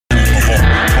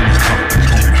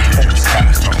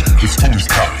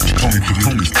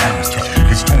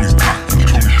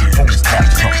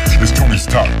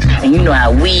And you know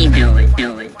how we do it.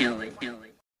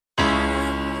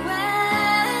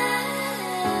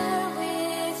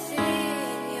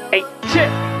 Hey,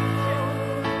 Chillz.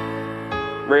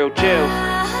 Real Chillz.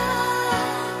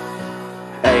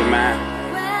 Hey, man.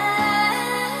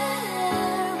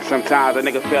 Sometimes a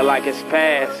nigga feel like it's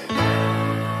past.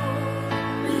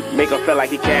 Make him feel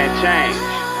like he can't change.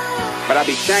 But I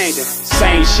be changing.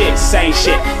 Same shit.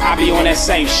 I be on that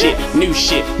same shit. New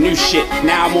shit.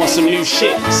 Now I'm on some new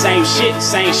shit. Same shit.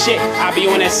 I be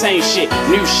on that same shit.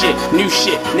 New shit.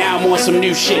 Now I'm on some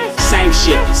new shit. Same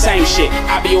shit.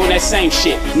 I be on that same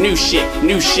shit. New shit.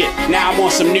 Now I'm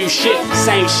on some new shit.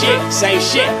 Same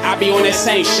shit. I be on that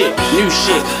same shit. New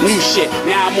shit.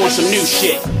 Now I'm on some new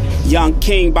shit. Young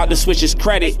King about to switch his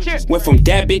credit. Went from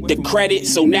debit to credit,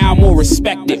 so now I'm more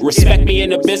respected. Respect me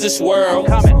in the business world.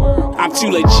 I'm too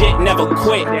legit, never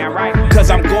quit. Cause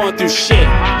I'm going through shit,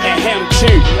 and him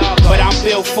too. But I'm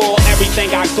built for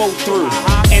everything I go through.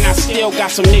 And I still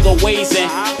got some nigga ways in.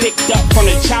 Picked up from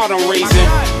the child I'm raising.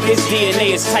 His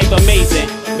DNA is type amazing.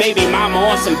 Baby mama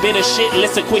on some bitter shit.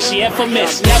 Listen quick, she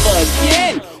infamous. Never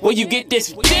again will you get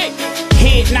this dick.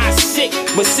 Head not sick,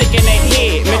 but sick in the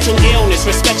head. Mental illness,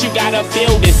 respect you gotta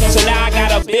build it. So now I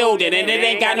gotta build it, and it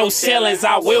ain't got no ceilings.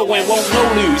 I will win, won't no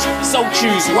lose. So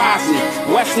choose wisely.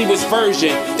 Wesley was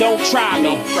virgin, don't try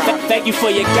me. Thank you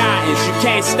for your guidance, you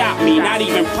can't stop me, not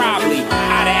even probably.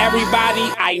 Out of everybody,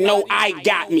 I know I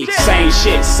got me. Same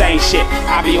shit.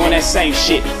 I be on that same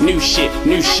shit. New shit.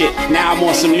 Now I'm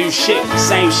on some new shit.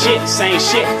 Same shit.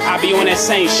 I be on that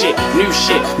same shit.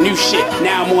 New shit.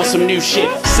 Now I'm on some new shit.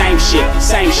 Same shit.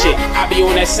 I be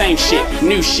on that same shit.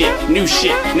 New shit.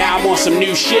 Now I'm on some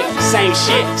new shit. Same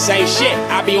shit.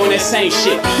 I be on that same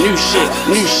shit. New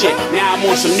shit. Now I'm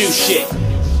on some new shit.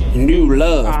 New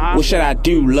love, what should I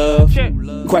do, love?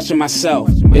 Question myself,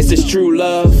 is this true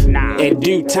love? In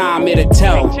due time it'll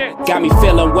tell. Got me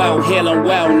feeling well, healing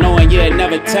well, knowing you'll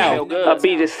never tell. Or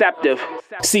be deceptive.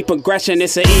 See progression,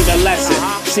 it's an even lesson.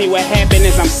 See what happened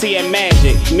is I'm seeing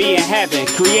magic. Me in heaven,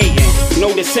 creating,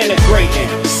 no disintegrating.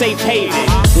 Safe haven,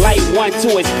 light one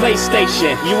to its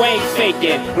PlayStation. You ain't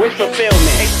faking, wish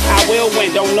fulfillment. I will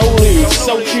win, don't no lose,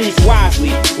 so choose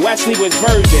wisely. Wesley was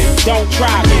virgin, don't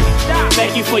try me.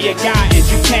 Thank you for your guidance,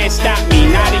 you can't stop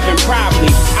me, not even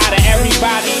probably. Out of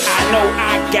everybody, I know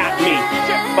I got me.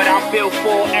 But I'm built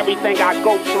for everything I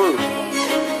go through.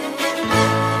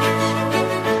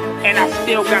 And I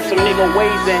still got some nigga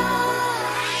ways in.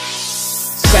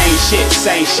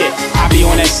 Same shit, I be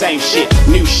on that same shit.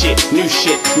 New shit,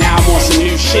 now I'm on some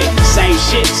new shit. Same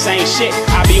shit,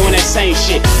 I be on that same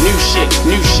shit. New shit,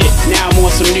 now I'm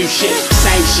on some new shit.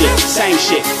 Same shit,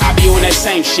 I be on that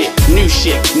same shit. New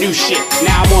shit,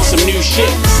 now I'm on some new shit.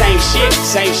 Same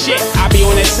shit, I be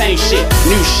on that same shit.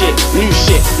 New shit,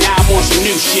 now I'm on some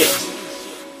new shit.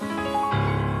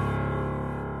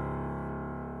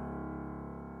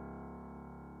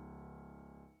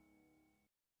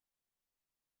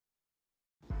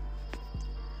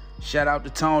 Shout out to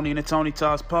Tony and the Tony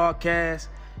Talks podcast.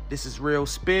 This is Real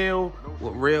Spill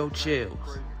with Real Chillz.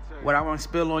 What I want to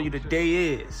spill on you today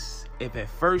is, if at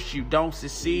first you don't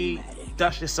succeed,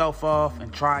 dust yourself off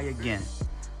and try again.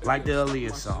 Like the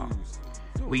Aaliyah song.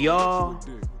 We all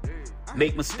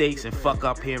make mistakes and fuck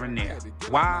up here and there.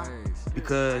 Why?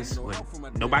 Because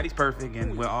nobody's perfect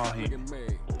and we're all human.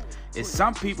 It's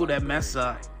some people that mess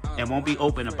up and won't be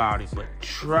open about it, but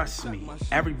trust me,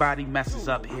 everybody messes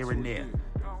up here and there.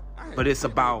 But it's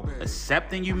about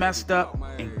accepting you messed up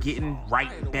and getting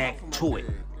right back to it.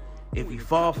 If you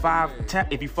fall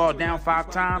down 5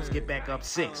 times, get back up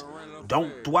 6.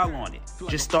 Don't dwell on it.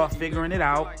 Just start figuring it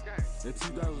out.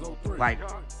 Like,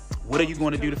 what are you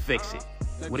going to do to fix it?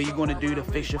 What are you going to do to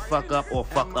fix your fuck up or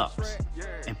fuck ups?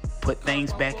 And put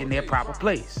things back in their proper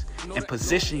place. And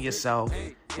position yourself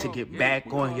to get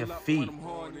back on your feet.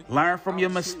 Learn from your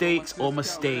mistakes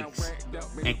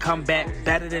and come back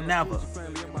better than ever.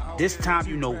 This time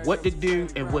you know what to do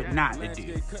and what not to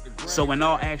do. So in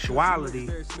all actuality,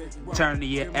 turn to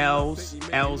your L's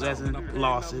as in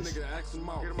losses,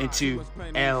 into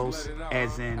L's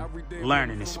as in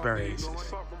learning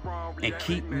experiences. And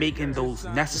keep making those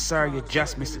necessary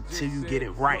adjustments until you get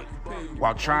it right,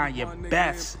 while trying your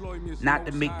best not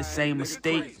to make the same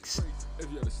mistakes.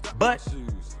 But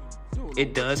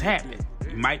it does happen.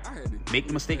 You might make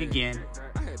the mistake again,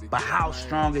 but how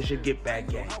strong is your get back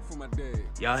game?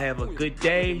 Y'all have a good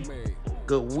day,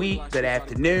 good week, good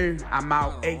afternoon. I'm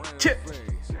out. Hey, Chillz.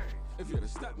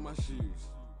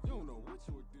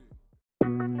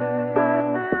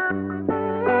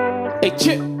 Hey,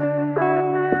 Chillz.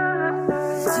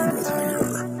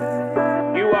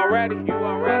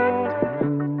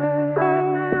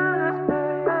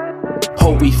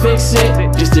 Hope we fix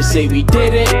it, just to say we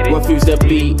did it. Refuse to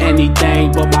be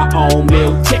anything but my own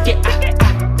meal ticket.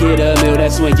 Get a meal,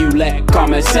 that's when you let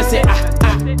common sense it.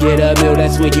 Get a meal,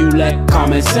 that's when you let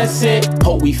common sense it.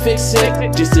 Hope we fix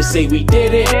it, just to say we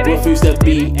did it. Refuse to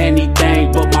be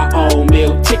anything but my own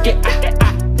meal ticket.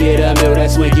 Get a meal,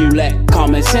 that's when you let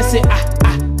common sense it.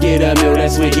 Get a meal,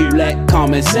 that's when you let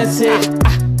common sense it.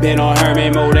 Been on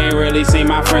hermit mode, ain't really seen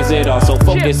my friends at all. So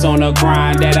focus on the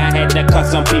grind that I had to cut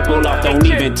some people off. Don't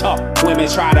even talk. Women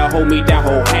try to hold me down,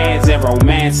 hold hands and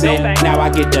romance it. Now I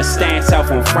get the stance out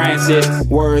from Francis.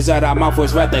 Words out of mouth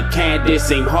was rather candid,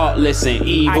 seem heartless and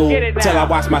evil. Till I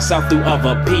watch myself through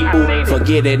other people.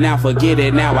 Forget it now, forget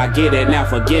it now, I get it now,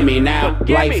 forgive me now.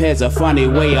 Life has a funny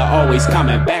way of always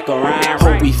coming back around.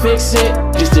 Hope we fix it,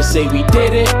 just to say we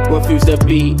did it. Refuse to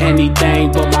be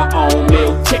anything but my own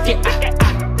meal ticket.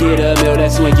 Get a meal,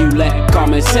 that's when you let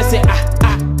common sense it.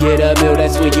 Get a meal,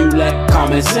 that's when you let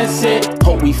common sense it.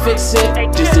 Hope we fix it,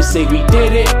 just to say we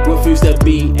did it. Refuse to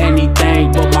be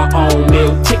anything but my own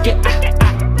meal ticket.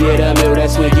 Get a meal,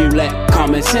 that's when you let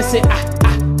common sense it.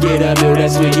 Get a meal,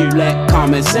 that's when you let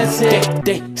common sense it.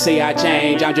 They say I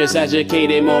change, I'm just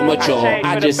educated, more mature.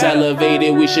 I just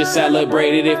elevated, we should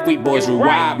celebrate it if we boys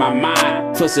rewire my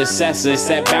mind for success and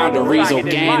set boundaries.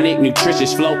 Organic,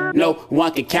 nutritious flow, no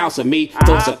one can counsel me.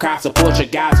 Thoughts of kind, support your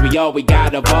guys, we all we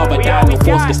got evolve, but down no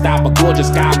force can stop a gorgeous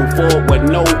sky. Move forward with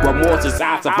no remorse.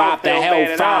 I survived the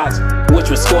hellfires, which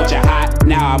was scorching hot.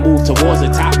 Now I move towards the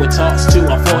top with talks to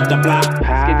afford the block.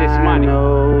 Let's get this money.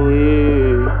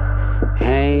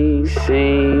 Ain't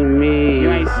seen me. You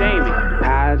ain't seen me.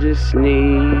 I just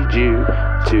need you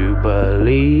to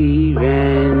believe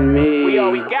in me. We all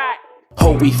we got.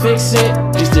 Hope we fix it,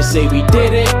 just to say we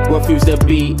did it. Refuse to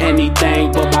be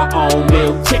anything but my own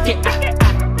meal ticket.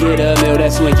 Get a meal,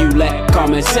 that's when you let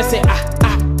common sense it.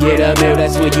 Get a meal,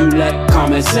 that's when you let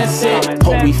common sense it.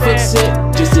 Hope we fix it,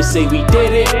 just to say we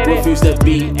did it. Refuse to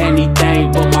be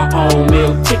anything but my own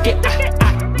meal ticket.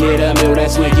 Get a meal,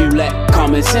 that's when you let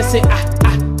common sense it.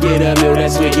 Get a meal,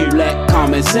 that's when you let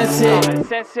common sense it. Big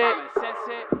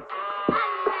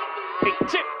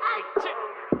tip.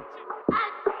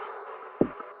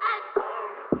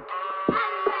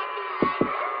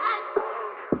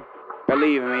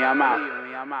 Believe in me, I'm out.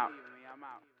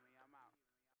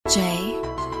 J.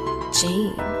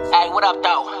 G. Hey, what up,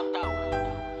 though?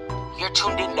 You're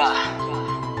tuned in to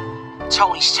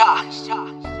Tony's Talk,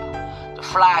 the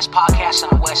flyest podcast on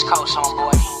the West Coast,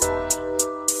 homeboy.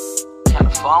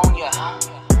 California.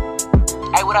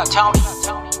 Hey, what up, Tony?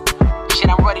 Shit,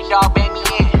 I'm ready, dog, baby,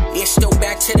 yeah. It's still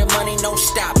back to the money, no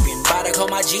stopping. About to call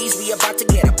my G's, we about to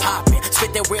get it poppin'.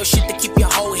 Spit that real shit to keep your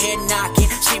whole head knocking.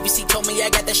 CBC told me I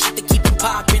got that shit to keep it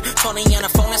poppin'. Tony on the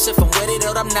phone, I said if I'm with it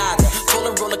or I'm not. Pull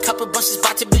and roll a couple bunches,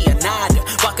 about to be a nada.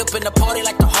 Walk up in the party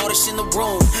like the hardest in the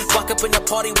room. Walk up in the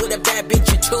party with a bad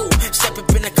bitch or two. Step up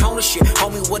in the corner, shit,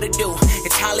 homie, what it do?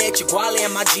 It's holla at your guale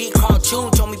and my G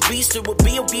cartoon. Told me beast it will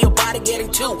be about to get in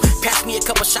two. Pass me a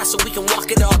couple shots so we can walk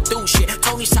it all through, shit.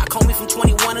 Tony's Talk, homie, from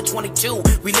 21 to 22.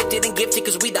 We lifted and gifted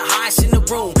cause we the highest in the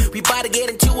room. We about to get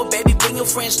into it, baby, bring your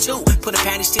friends too. Put the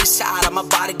panties to the side, I'm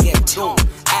about to get tuned.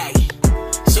 Hey,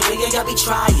 so when y'all be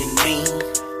trying me,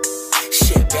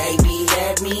 shit, baby,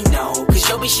 let me know. Cause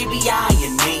yo, bitch, she be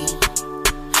eyeing me,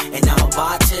 and I'm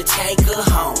about to take her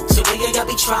home. So when y'all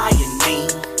be trying me,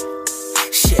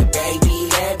 shit, baby,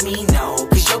 let me know.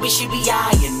 Cause yo, bitch, she be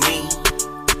eyeing me,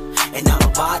 and I'm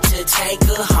about to take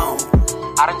her home.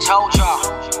 I done told y'all,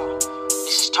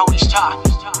 this is Tony's Talk.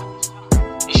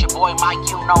 It's your boy Mike,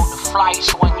 you know, the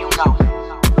flyest one you know.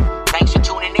 Thanks for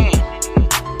tuning in.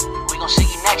 We gonna see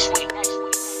you next week,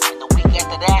 and the week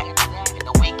after that.